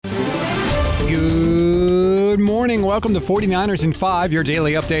morning. Welcome to 49ers in 5, your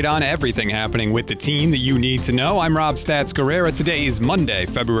daily update on everything happening with the team that you need to know. I'm Rob Stats Guerrera. Today is Monday,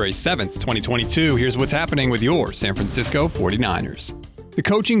 February 7th, 2022. Here's what's happening with your San Francisco 49ers. The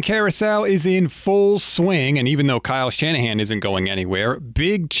coaching carousel is in full swing, and even though Kyle Shanahan isn't going anywhere,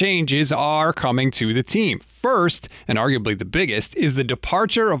 big changes are coming to the team. First, and arguably the biggest, is the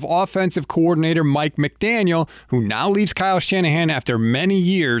departure of offensive coordinator Mike McDaniel, who now leaves Kyle Shanahan after many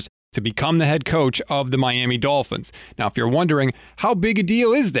years to become the head coach of the Miami Dolphins. Now, if you're wondering, how big a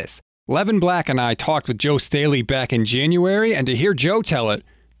deal is this? Levin Black and I talked with Joe Staley back in January, and to hear Joe tell it,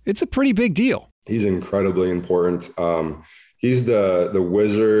 it's a pretty big deal. He's incredibly important. He's the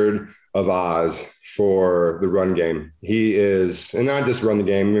Wizard of Oz for the run game. He is, and not just run the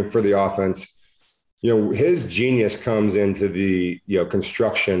game, for the offense. His genius comes into the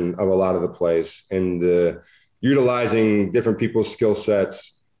construction of a lot of the plays and the utilizing different people's skill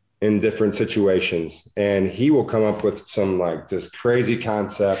sets in different situations. And he will come up with some just crazy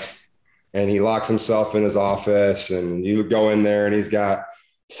concepts, and he locks himself in his office, and you go in there and he's got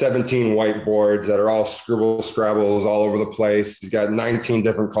 17 whiteboards that are all scrabbles all over the place. He's got 19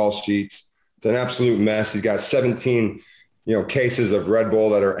 different call sheets. It's an absolute mess. He's got 17, cases of Red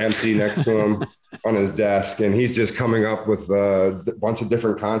Bull that are empty next to him on his desk. And he's just coming up with a bunch of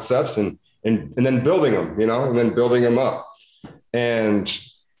different concepts and then building them, and then building them up. And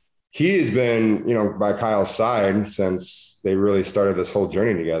he has been, by Kyle's side since they really started this whole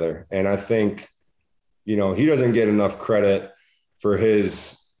journey together. And I think, he doesn't get enough credit for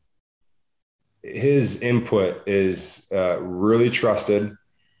his input is really trusted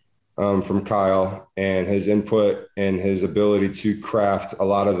from Kyle, and his input and his ability to craft a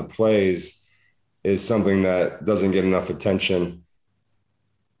lot of the plays is something that doesn't get enough attention.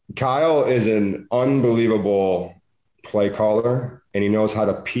 Kyle is an unbelievable play caller, and he knows how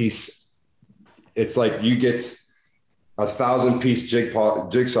to piece. It's like you get a 1,000-piece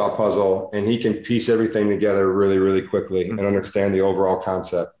jigsaw puzzle, and he can piece everything together really, really quickly and understand the overall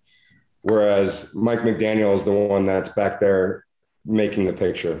concept. Whereas Mike McDaniel is the one that's back there making the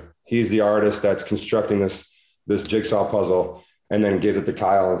picture. He's the artist that's constructing this jigsaw puzzle and then gives it to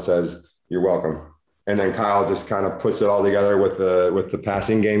Kyle and says, "You're welcome." And then Kyle just kind of puts it all together with the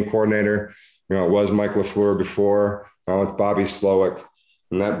passing game coordinator. It was Mike LaFleur before, with Bobby Slowick.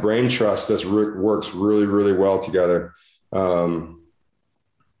 And that brain trust just works really, really well together. And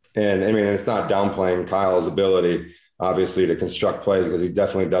I mean, it's not downplaying Kyle's ability, obviously, to construct plays, because he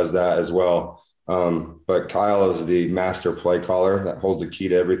definitely does that as well. But Kyle is the master play caller that holds the key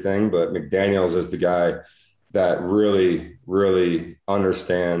to everything. But McDaniels is the guy that really, really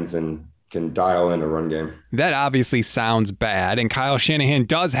understands and can dial in the run game. That obviously sounds bad, and Kyle Shanahan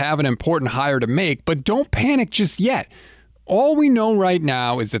does have an important hire to make, but don't panic just yet. All we know right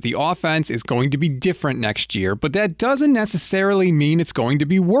now is that the offense is going to be different next year, but that doesn't necessarily mean it's going to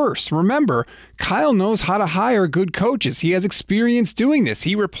be worse. Remember, Kyle knows how to hire good coaches. He has experience doing this.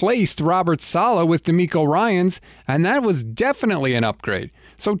 He replaced Robert Saleh with DeMeco Ryans, and that was definitely an upgrade.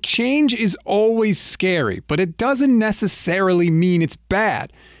 So change is always scary, but it doesn't necessarily mean it's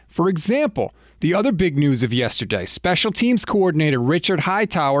bad. For example, the other big news of yesterday, special teams coordinator Richard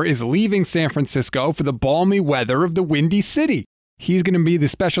Hightower is leaving San Francisco for the balmy weather of the Windy City. He's going to be the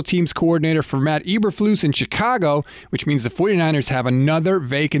special teams coordinator for Matt Eberflus in Chicago, which means the 49ers have another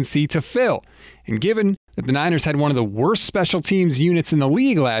vacancy to fill. And given that the Niners had one of the worst special teams units in the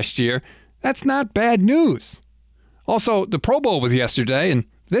league last year, that's not bad news. Also, the Pro Bowl was yesterday, and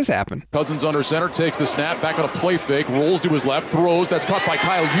this happened. Cousins under center, takes the snap, back on a play fake, rolls to his left, throws. That's caught by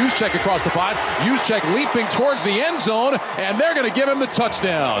Kyle Juszczyk across the 5. Juszczyk leaping towards the end zone, and they're going to give him the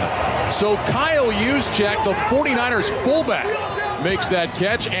touchdown. So Kyle Juszczyk, the 49ers fullback, makes that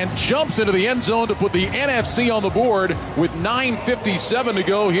catch and jumps into the end zone to put the NFC on the board with 9:57 to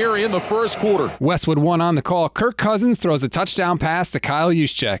go here in the first quarter. Westwood won on the call. Kirk Cousins throws a touchdown pass to Kyle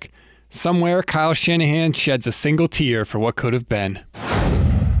Juszczyk. Somewhere, Kyle Shanahan sheds a single tear for what could have been.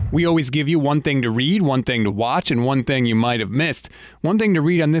 We always give you one thing to read, one thing to watch, and one thing you might have missed. One thing to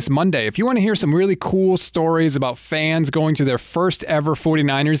read on this Monday. If you want to hear some really cool stories about fans going to their first ever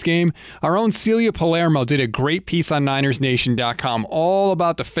 49ers game, our own Celia Palermo did a great piece on NinersNation.com all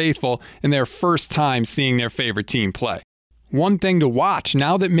about the faithful and their first time seeing their favorite team play. One thing to watch,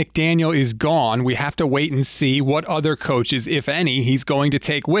 now that McDaniel is gone, we have to wait and see what other coaches, if any, he's going to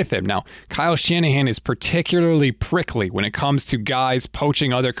take with him. Now, Kyle Shanahan is particularly prickly when it comes to guys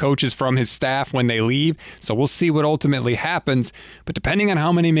poaching other coaches from his staff when they leave, so we'll see what ultimately happens. But depending on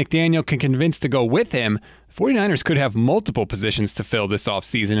how many McDaniel can convince to go with him, the 49ers could have multiple positions to fill this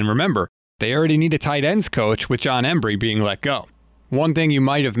offseason. And remember, they already need a tight ends coach with John Embry being let go. One thing you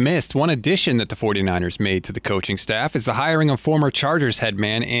might have missed, one addition that the 49ers made to the coaching staff is the hiring of former Chargers head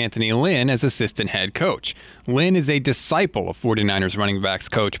man Anthony Lynn as assistant head coach. Lynn is a disciple of 49ers running backs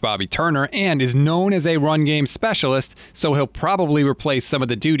coach Bobby Turner and is known as a run game specialist, so he'll probably replace some of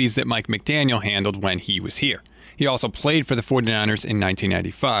the duties that Mike McDaniel handled when he was here. He also played for the 49ers in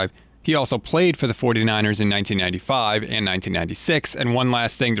 1995. He also played for the 49ers in 1995 and 1996. And one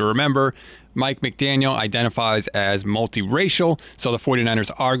last thing to remember, Mike McDaniel identifies as multiracial, so the 49ers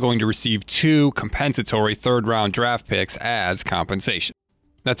are going to receive 2 compensatory third-round draft picks as compensation.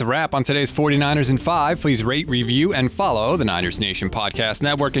 That's a wrap on today's 49ers in 5. Please rate, review, and follow the Niners Nation Podcast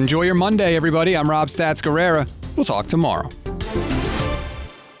Network. Enjoy your Monday, everybody. I'm Rob Stats Guerrera. We'll talk tomorrow.